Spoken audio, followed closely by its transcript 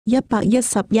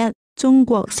111中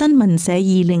國新聞社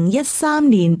2013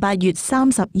年8月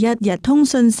31日通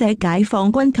訊社解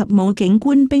放軍及武警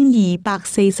官兵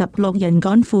246人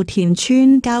趕赴滇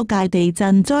川交界地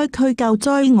震災區救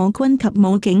災。我軍及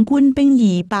武警官兵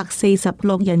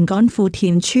246人趕赴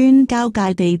滇川交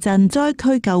界地震災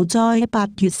區救災。8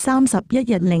月31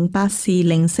日08時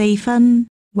04分，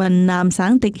雲南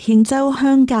省迪慶州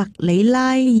香格里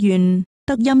拉縣、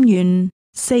德欽縣、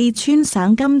四川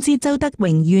省甘孜州德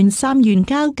榮縣三縣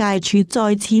交界處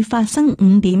再次發生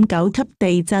5.9級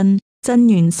地震，震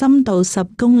源深度10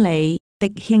公里。迪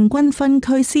慶軍分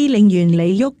區司令員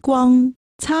李旭光、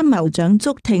參謀長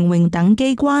祝廷榮等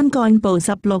機關幹部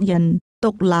16人，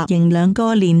獨立營2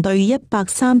個連隊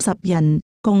130人，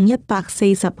共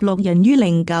146人於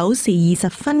09時20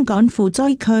分趕赴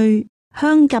災區。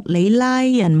香格里拉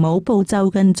人武部就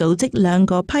近組織2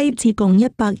個批次，共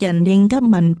100人應急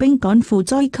民兵趕赴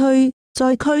災區。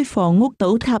災區房屋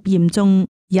倒塌嚴重，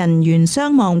人員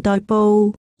傷亡待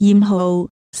報。艷號、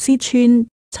思川、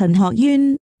陳學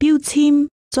淵、標籤。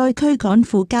災區趕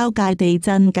赴交界地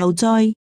震救災。